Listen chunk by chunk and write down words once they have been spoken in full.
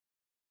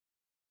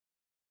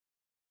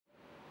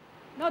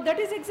Now that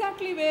is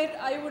exactly where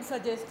I would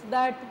suggest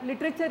that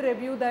literature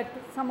review that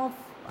some of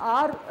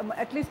our,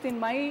 at least in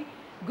my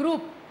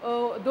group,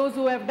 those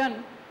who have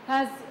done,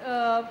 has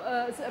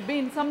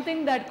been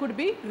something that could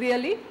be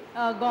really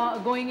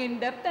going in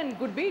depth and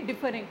could be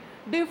differing.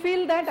 Do you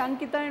feel that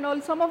Ankita and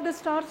all, some of the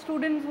star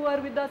students who are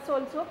with us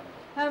also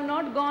have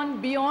not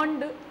gone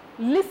beyond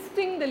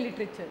listing the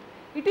literature?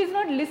 It is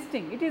not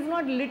listing, it is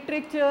not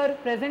literature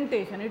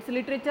presentation, it is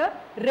literature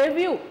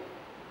review.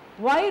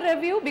 Why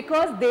review?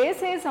 Because they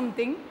say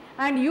something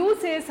and you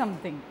say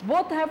something,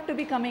 both have to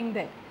be coming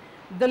there.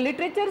 The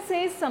literature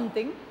says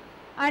something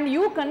and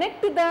you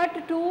connect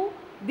that to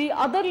the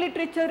other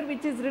literature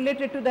which is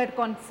related to that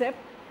concept,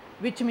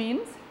 which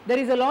means there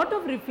is a lot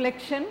of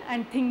reflection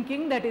and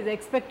thinking that is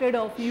expected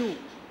of you.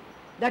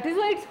 That is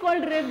why it is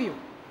called review.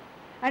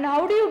 And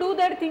how do you do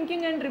that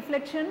thinking and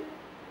reflection?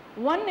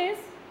 One is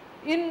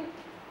in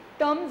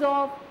terms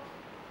of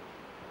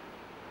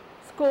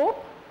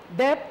scope,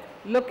 depth,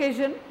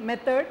 location,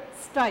 method,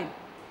 style.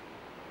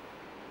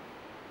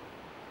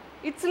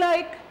 It's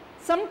like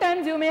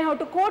sometimes you may have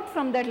to quote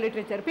from that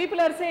literature.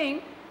 People are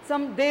saying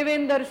some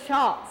Devendra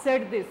Shah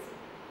said this,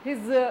 his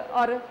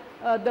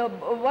the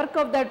work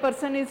of that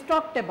person is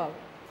talked about,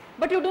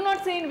 but you do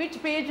not say in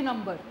which page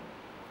number.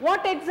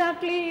 What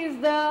exactly is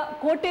the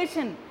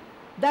quotation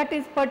that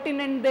is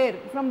pertinent there,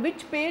 from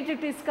which page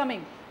it is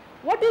coming?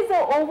 What is the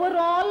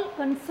overall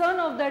concern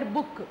of that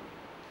book?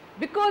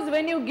 Because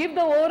when you give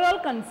the overall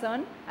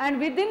concern and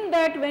within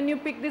that when you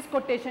pick this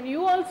quotation,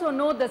 you also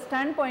know the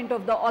standpoint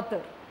of the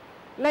author.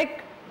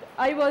 Like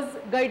I was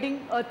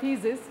guiding a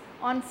thesis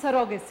on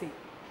surrogacy.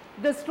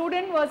 The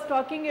student was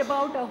talking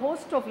about a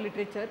host of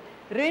literature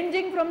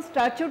ranging from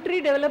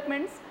statutory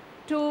developments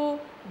to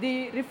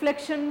the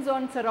reflections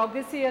on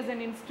surrogacy as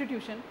an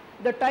institution,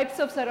 the types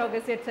of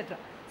surrogacy, etc.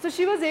 So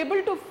she was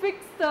able to fix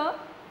the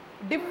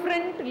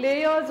different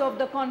layers of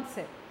the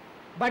concept.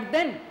 But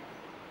then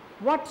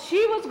what she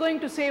was going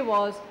to say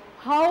was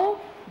how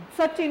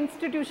such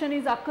institution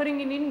is occurring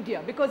in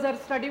India, because her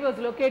study was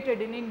located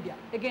in India,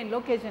 again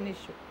location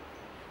issue.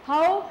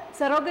 How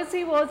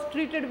surrogacy was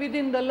treated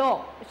within the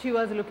law she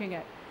was looking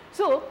at.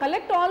 So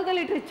collect all the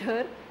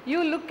literature,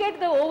 you look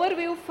at the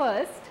overview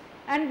first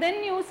and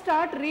then you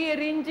start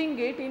rearranging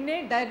it in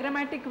a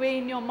diagrammatic way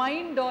in your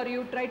mind, or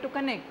you try to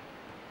connect.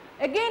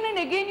 Again and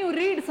again you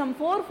read, some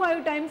 4 or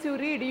 5 times you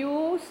read,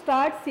 you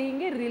start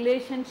seeing a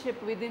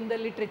relationship within the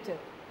literature.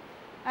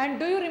 And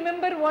do you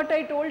remember what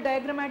I told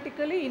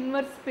diagrammatically?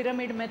 Inverse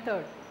pyramid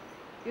method.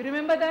 You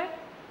remember that?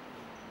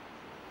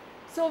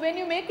 So when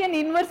you make an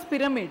inverse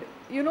pyramid,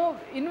 you know,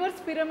 inverse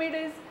pyramid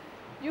is,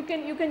 you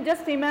can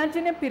just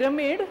imagine a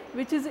pyramid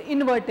which is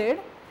inverted.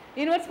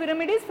 Inverse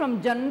pyramid is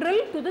from general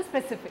to the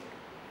specific.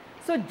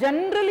 So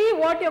generally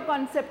what your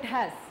concept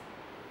has,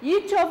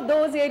 each of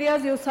those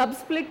areas you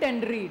subsplit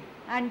and read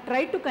and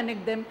try to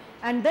connect them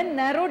and then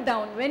narrow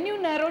down. When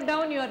you narrow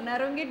down, you are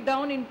narrowing it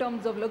down in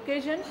terms of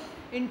location,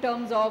 in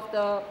terms of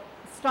the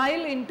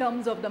style, in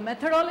terms of the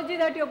methodology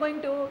that you are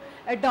going to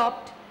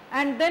adopt,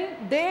 and then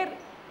there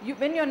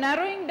when you are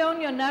narrowing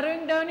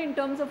down in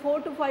terms of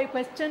 4 to 5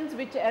 questions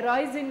which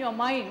arise in your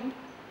mind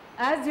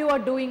as you are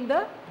doing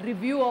the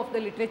review of the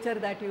literature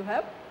that you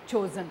have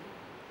chosen.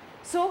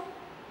 So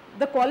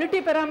the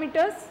quality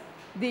parameters,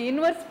 the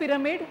inverse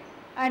pyramid,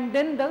 and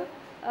then the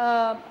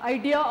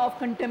idea of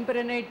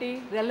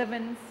contemporaneity,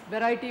 relevance,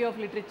 variety of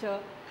literature,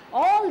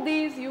 all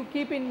these you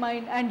keep in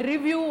mind and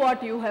review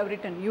what you have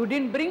written. You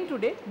didn't bring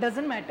today,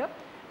 doesn't matter,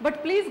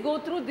 but please go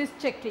through this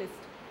checklist.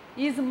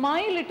 Is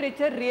my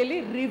literature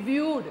really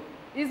reviewed?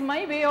 Is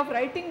my way of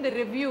writing the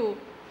review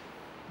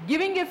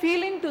giving a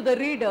feeling to the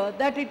reader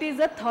that it is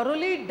a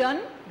thoroughly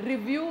done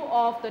review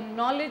of the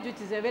knowledge which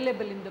is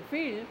available in the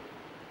field?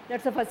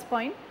 That's the first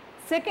point.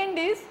 Second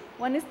is,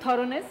 one is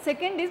thoroughness.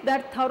 Second is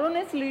that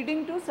thoroughness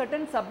leading to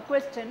certain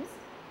sub-questions,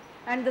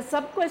 and the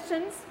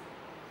sub-questions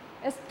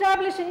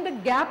establishing the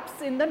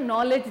gaps in the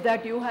knowledge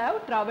that you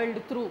have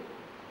travelled through.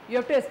 You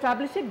have to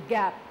establish a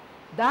gap.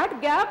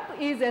 That gap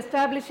is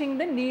establishing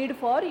the need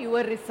for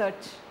your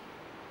research.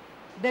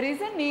 There is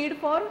a need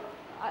for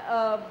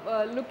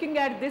looking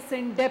at this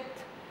in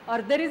depth,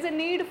 or there is a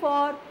need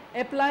for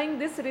applying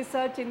this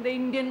research in the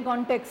Indian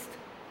context,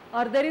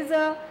 or there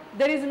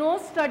is no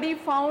study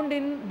found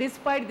in,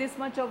 despite this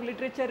much of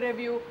literature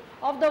review,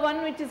 of the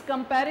one which is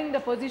comparing the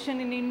position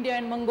in India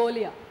and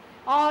Mongolia,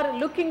 or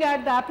looking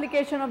at the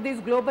application of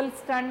these global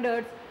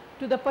standards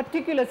to the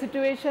particular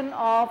situation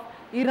of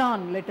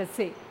Iran, let us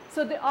say.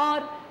 So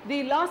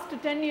the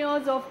last 10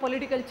 years of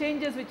political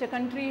changes which a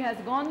country has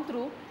gone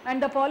through,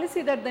 and the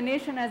policy that the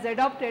nation has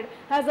adopted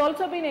has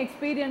also been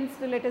experienced,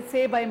 let us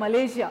say, by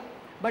Malaysia,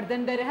 but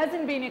then there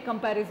hasn't been a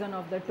comparison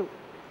of the two.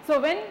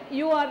 So when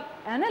you are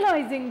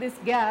analyzing this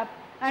gap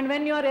and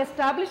when you are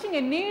establishing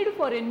a need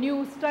for a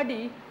new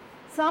study,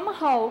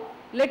 somehow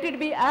let it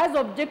be as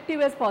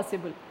objective as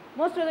possible.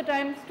 Most of the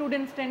time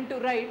students tend to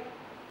write,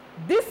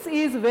 this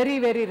is very,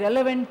 very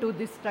relevant to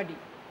this study.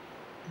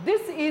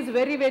 This is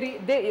very, very,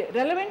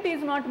 relevant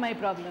is not my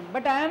problem,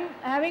 but I am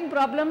having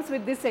problems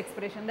with this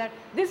expression, that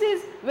this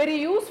is very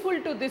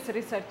useful to this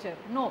researcher.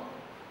 No,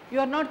 You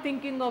are not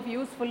thinking of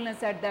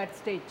usefulness at that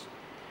stage.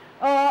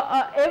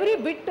 Every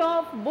bit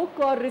of book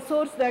or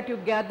resource that you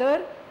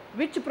gather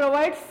which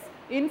provides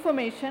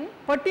information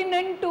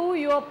pertinent to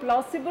your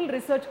plausible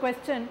research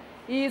question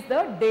is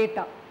the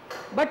data,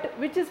 but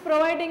which is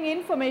providing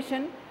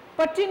information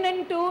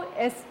pertinent to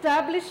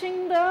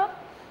establishing the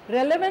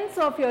relevance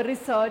of your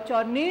research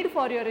or need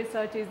for your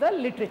research is the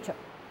literature.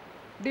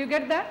 Do you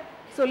get that?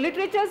 So,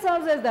 literature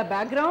serves as the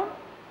background,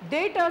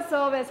 data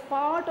serve as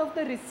part of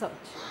the research.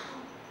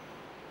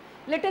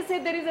 Let us say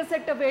there is a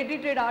set of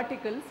edited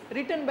articles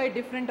written by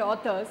different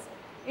authors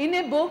in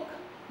a book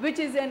which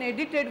is an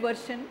edited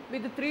version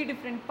with 3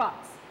 different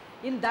parts.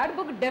 In that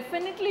book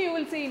definitely you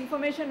will see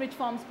information which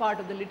forms part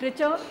of the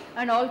literature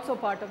and also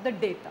part of the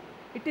data.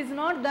 It is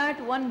not that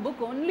one book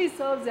only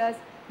serves as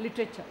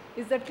literature.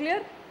 Is that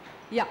clear?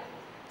 Yeah.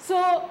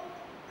 So,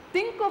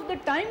 think of the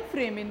time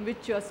frame in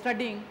which you are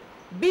studying.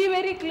 Be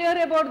very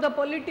clear about the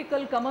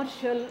political,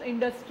 commercial,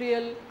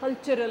 industrial,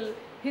 cultural,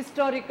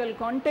 historical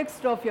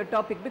context of your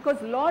topic,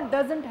 because law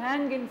does not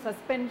hang in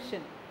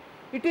suspension.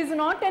 It is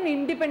not an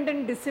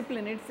independent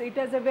discipline, it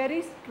has a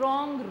very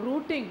strong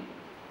rooting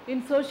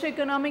in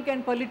socio-economic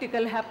and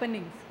political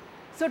happenings.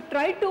 So,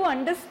 try to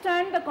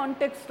understand the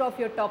context of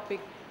your topic,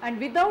 and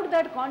without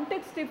that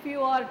context, if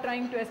you are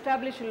trying to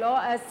establish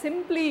law as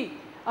simply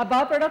a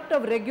byproduct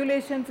of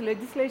regulations,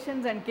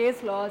 legislations and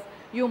case laws,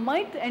 you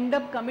might end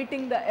up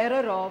committing the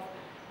error of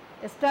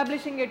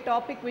establishing a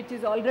topic which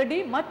is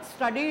already much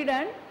studied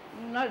and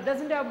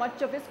does not have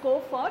much of a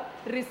scope for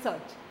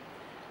research.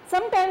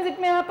 Sometimes it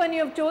may happen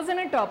you have chosen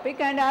a topic,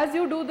 and as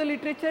you do the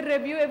literature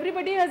review,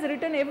 everybody has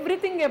written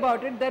everything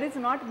about it, there is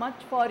not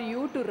much for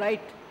you to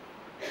write.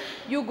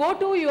 You go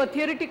to your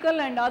theoretical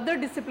and other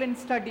discipline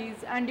studies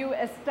and you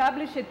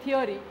establish a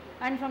theory,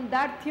 and from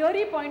that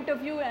theory point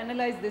of view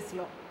analyze this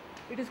law.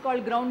 It is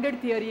called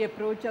grounded theory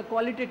approach, a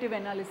qualitative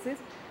analysis.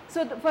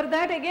 So, for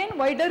that again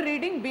wider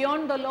reading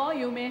beyond the law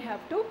you may have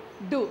to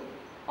do,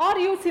 or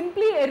you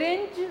simply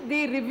arrange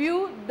the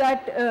review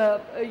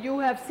that you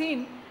have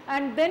seen,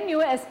 and then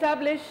you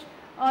establish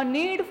a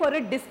need for a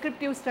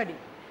descriptive study,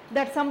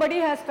 that somebody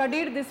has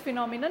studied this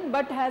phenomenon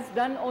but has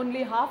done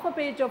only half a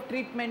page of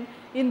treatment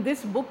in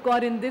this book or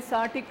in this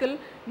article.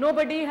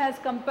 Nobody has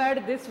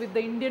compared this with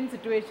the Indian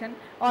situation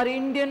or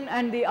Indian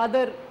and the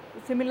other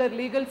similar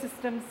legal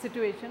systems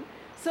situation.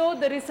 So,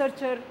 the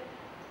researcher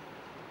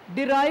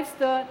derives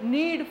the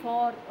need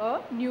for a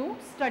new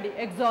study,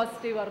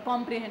 exhaustive or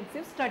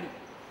comprehensive study.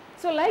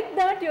 So, like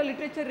that your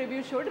literature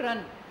review should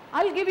run.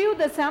 I will give you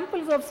the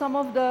samples of some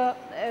of the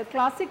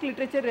classic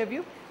literature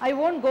review. I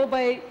will not go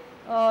by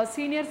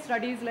senior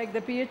studies like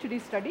the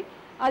PhD study.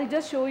 I will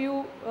just show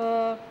you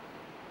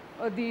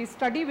the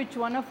study which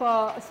one of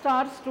our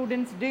star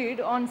students did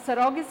on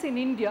surrogacy in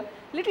India,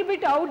 little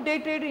bit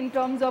outdated in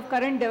terms of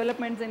current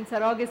developments in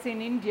surrogacy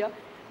in India,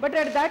 but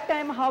at that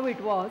time how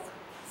it was.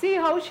 See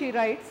how she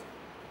writes.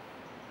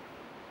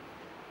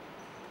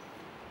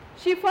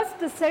 She first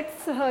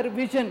sets her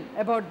vision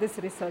about this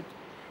research.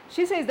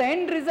 She says the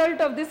end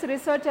result of this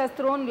research has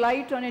thrown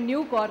light on a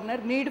new corner,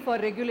 need for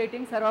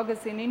regulating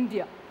surrogacy in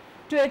India.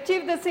 To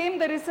achieve the same,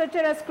 the researcher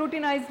has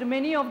scrutinized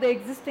many of the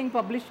existing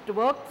published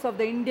works of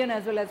the Indian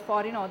as well as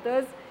foreign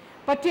authors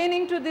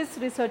pertaining to this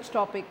research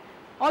topic.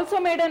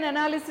 Also made an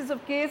analysis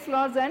of case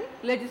laws and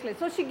legislation.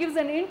 So, she gives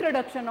an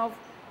introduction of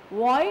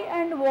why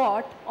and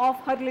what of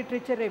her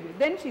literature review.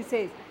 Then she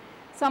says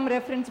some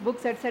reference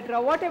books,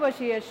 etc., whatever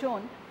she has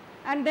shown,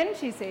 and then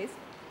she says,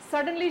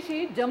 suddenly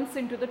she jumps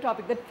into the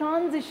topic, the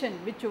transition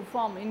which you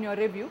form in your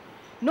review.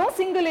 No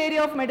single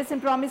area of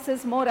medicine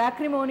promises more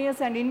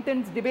acrimonious and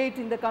intense debate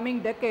in the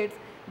coming decades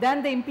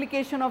than the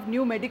implication of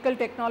new medical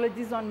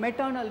technologies on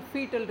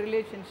maternal-fetal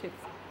relationships.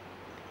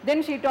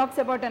 Then she talks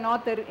about an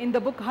author in the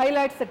book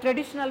highlights the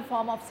traditional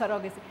form of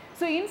surrogacy.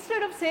 So,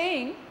 instead of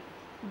saying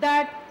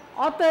that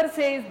author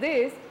says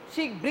this,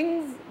 she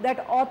brings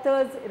that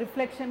author's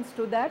reflections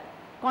to that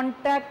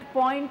contact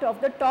point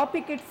of the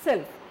topic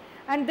itself.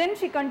 And then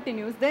she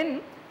continues,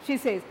 then she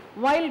says,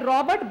 while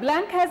Robert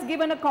Blank has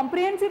given a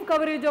comprehensive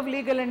coverage of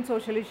legal and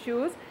social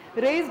issues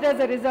raised as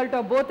a result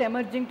of both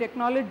emerging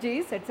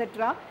technologies,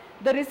 etc.,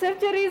 the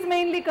researcher is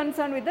mainly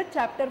concerned with the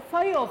chapter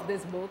 5 of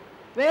this book,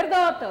 where the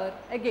author,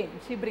 again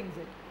she brings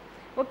it.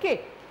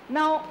 Okay.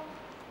 Now,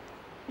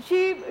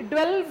 she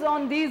dwells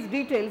on these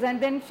details and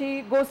then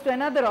she goes to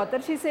another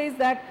author. She says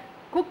that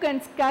Cook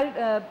and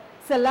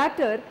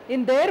Salater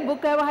in their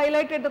book have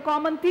highlighted the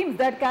common themes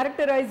that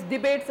characterize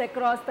debates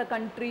across the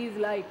countries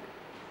like,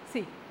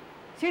 see,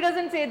 she does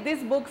not say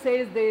this book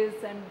says this,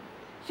 and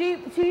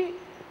she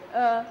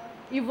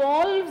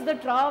evolves the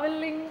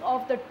travelling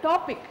of the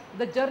topic,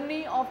 the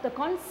journey of the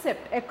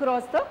concept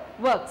across the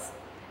works.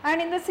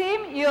 And in the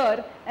same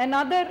year,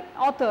 another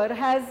author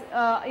has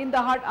in the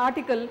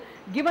article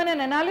given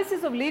an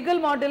analysis of legal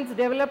models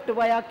developed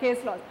via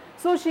case laws.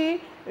 So,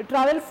 she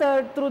travels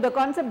through the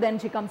concept, then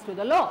she comes to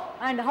the law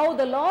and how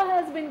the law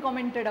has been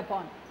commented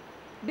upon.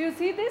 Do you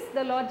see this,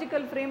 the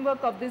logical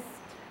framework of this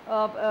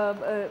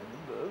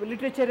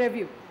literature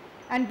review?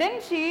 And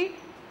then she,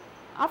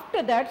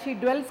 after that, she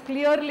dwells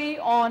clearly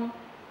on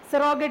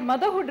surrogate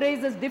motherhood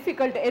raises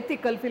difficult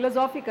ethical,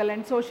 philosophical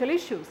and social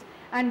issues.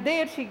 And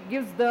there she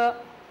gives the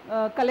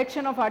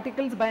collection of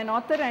articles by an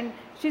author, and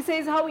she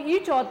says how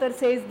each author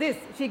says this.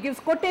 She gives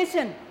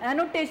quotation,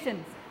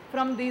 annotations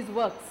from these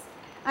works,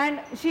 and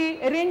she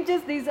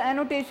arranges these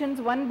annotations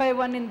one by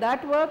one in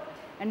that work,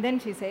 and then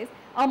she says,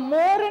 as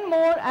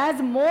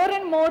more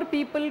and more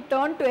people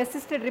turn to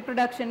assisted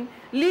reproduction,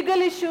 legal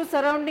issues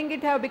surrounding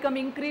it have become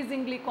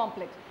increasingly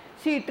complex.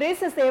 She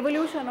traces the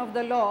evolution of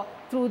the law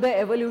through the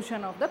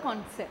evolution of the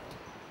concept,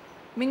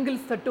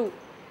 mingles the two,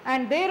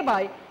 and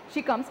thereby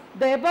she comes,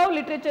 the above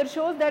literature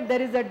shows that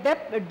there is a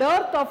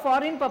dearth of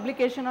foreign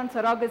publication on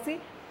surrogacy,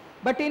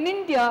 but in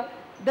India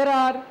there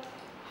are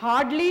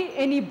hardly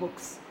any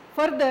books.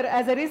 Further,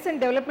 as a recent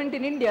development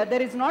in India,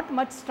 there is not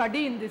much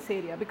study in this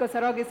area because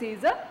surrogacy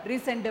is a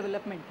recent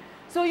development.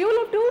 So you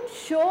will have to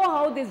show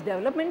how this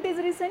development is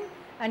recent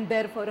and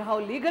therefore how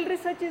legal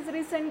research is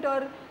recent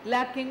or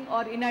lacking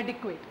or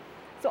inadequate.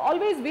 So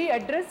always we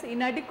address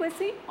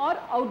inadequacy or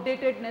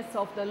outdatedness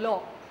of the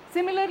law.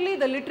 Similarly,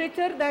 the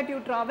literature that you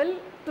travel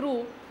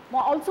through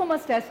also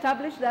must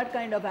establish that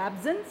kind of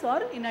absence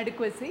or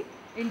inadequacy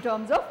in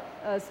terms of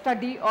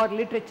study or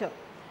literature.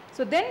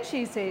 So then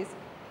she says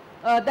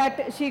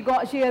that she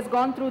has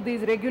gone through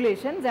these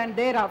regulations, and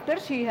thereafter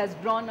she has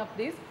drawn up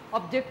these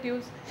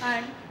objectives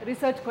and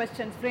research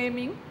questions,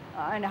 framing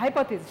and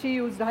hypothesis. She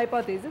used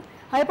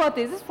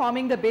hypothesis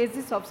forming the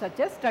basis of such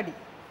a study.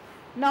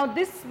 Now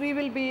this we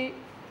will be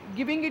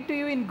giving it to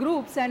you in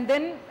groups, and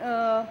then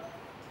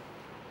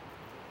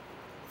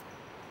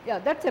yeah,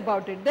 that's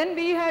about it. Then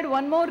we had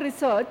one more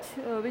research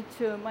which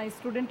my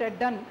student had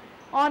done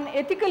on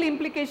ethical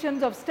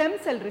implications of stem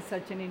cell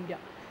research in India,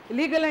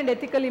 legal and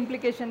ethical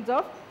implications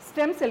of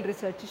stem cell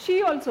research.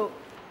 She also,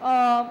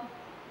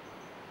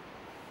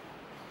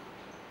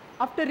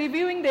 after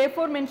reviewing the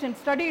aforementioned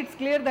study, it's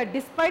clear that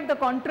despite the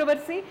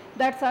controversy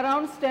that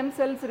surrounds stem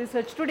cells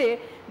research today,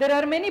 there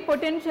are many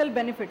potential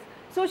benefits.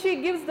 So she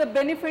gives the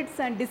benefits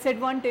and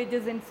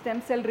disadvantages in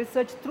stem cell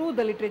research through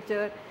the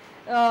literature.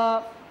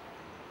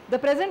 The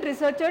present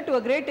researcher, to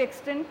a great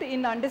extent,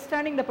 in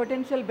understanding the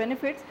potential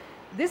benefits,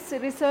 this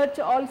research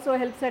also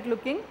helps at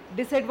looking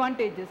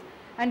disadvantages.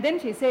 And then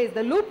she says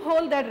the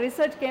loophole that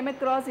research came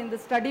across in the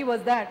study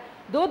was that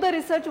though the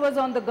research was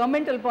on the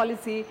governmental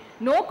policy,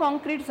 no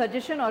concrete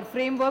suggestion or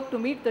framework to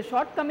meet the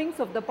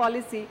shortcomings of the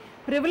policy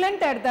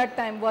prevalent at that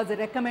time was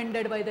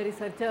recommended by the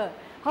researcher.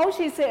 How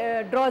she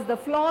draws the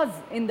flaws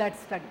in that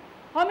study.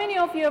 How many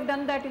of you have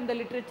done that in the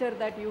literature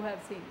that you have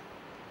seen?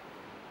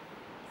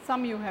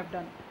 Some you have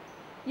done.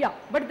 Yeah,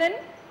 but then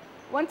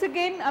once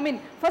again, I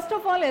mean, first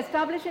of all,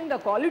 establishing the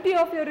quality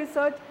of your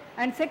research,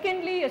 and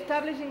secondly,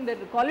 establishing the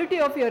quality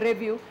of your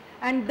review,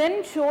 and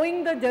then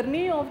showing the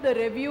journey of the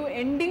review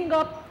ending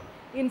up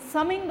in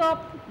summing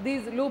up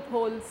these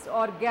loopholes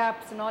or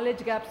gaps,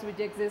 knowledge gaps which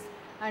exist,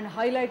 and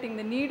highlighting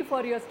the need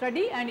for your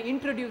study and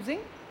introducing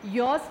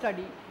your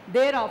study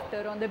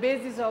thereafter on the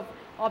basis of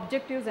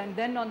objectives and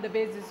then on the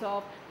basis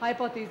of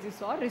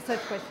hypothesis or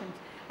research questions.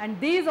 And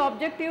these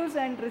objectives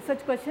and research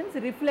questions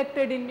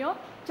reflected in your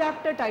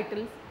chapter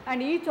titles,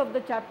 and each of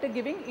the chapter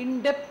giving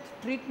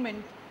in-depth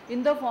treatment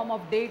in the form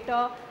of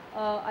data,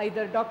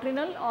 either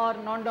doctrinal or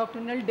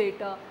non-doctrinal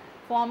data,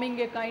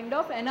 forming a kind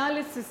of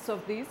analysis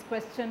of these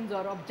questions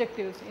or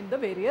objectives in the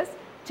various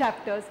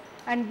chapters,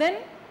 and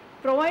then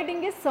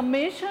providing a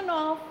summation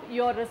of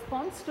your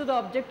response to the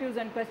objectives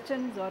and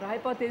questions or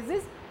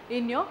hypotheses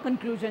in your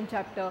conclusion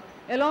chapter,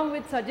 along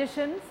with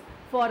suggestions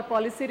for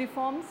policy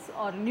reforms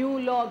or new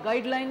law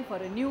guideline for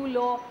a new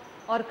law,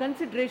 or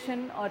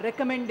consideration or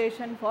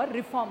recommendation for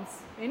reforms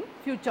in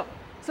future.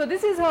 So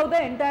this is how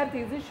the entire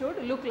thesis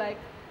should look like.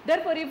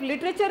 Therefore, if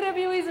literature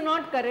review is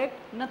not correct,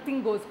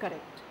 nothing goes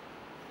correct.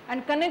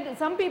 And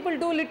some people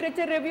do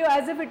literature review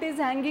as if it is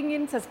hanging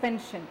in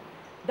suspension.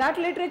 That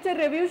literature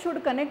review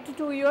should connect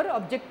to your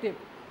objective.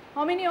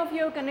 How many of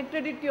you have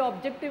connected it to your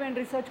objective and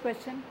research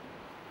question?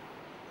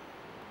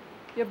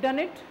 You have done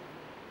it?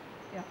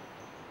 Yeah.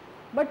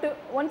 But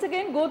once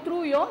again, go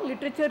through your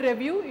literature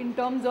review in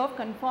terms of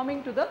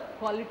conforming to the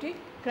quality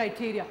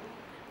criteria.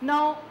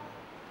 Now,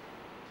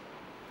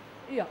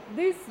 yeah,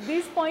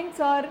 these points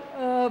are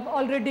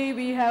already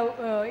we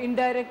have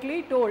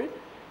indirectly told.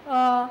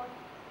 How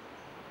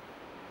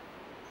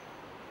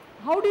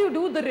do you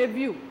do the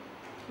review?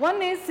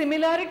 One is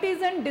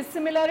similarities and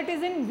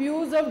dissimilarities in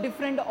views of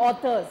different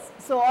authors.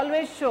 So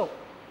always show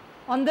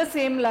on the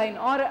same line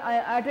or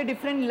at a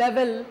different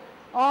level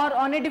or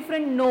on a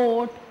different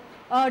note,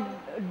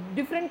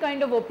 different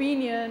kind of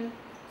opinion.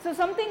 So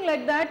something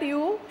like that,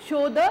 you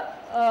show the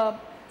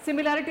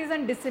similarities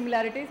and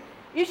dissimilarities,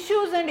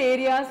 issues and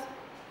areas,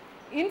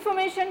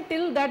 information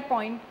till that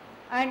point,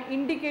 and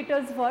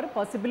indicators for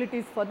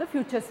possibilities for the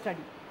future study.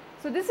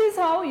 So this is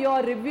how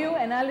your review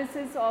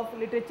analysis of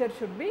literature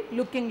should be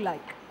looking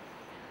like.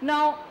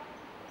 Now,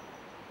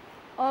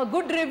 a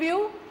good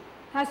review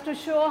has to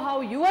show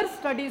how your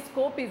study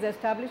scope is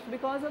established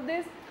because of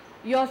this,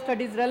 your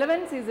study's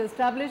relevance is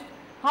established,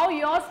 how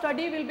your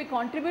study will be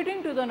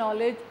contributing to the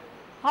knowledge,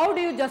 how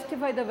do you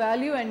justify the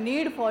value and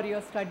need for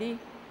your study,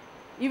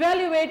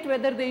 evaluate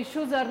whether the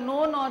issues are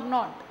known or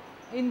not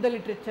in the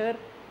literature,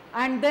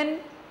 and then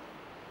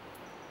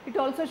it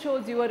also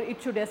shows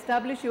it should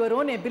establish your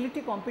own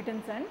ability,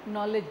 competence and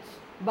knowledge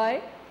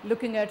by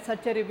looking at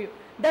such a review.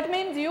 That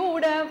means you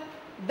would have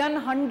done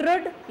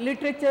 100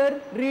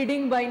 literature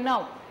reading by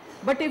now,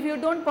 but if you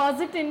don't pause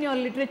it in your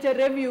literature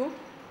review,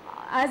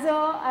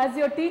 as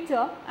your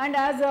teacher and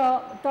as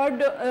a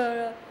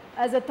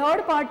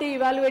third party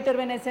evaluator,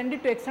 when I send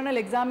it to external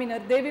examiner,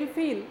 they will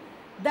feel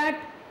that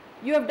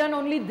you have done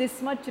only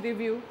this much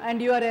review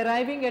and you are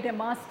arriving at a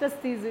master's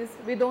thesis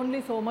with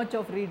only so much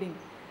of reading.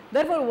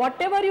 Therefore,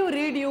 whatever you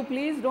read, you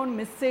please don't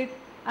miss it.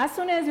 As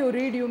soon as you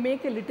read, you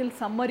make a little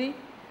summary.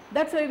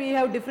 That's why we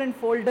have different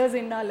folders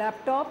in our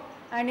laptop,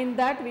 and in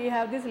that we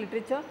have this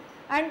literature.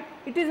 And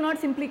it is not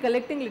simply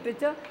collecting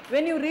literature.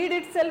 When you read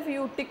itself,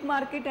 you tick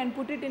mark it and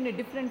put it in a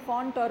different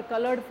font or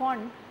colored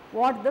font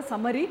what the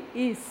summary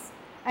is,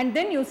 and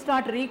then you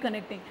start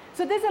reconnecting.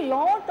 So, there is a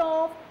lot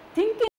of thinking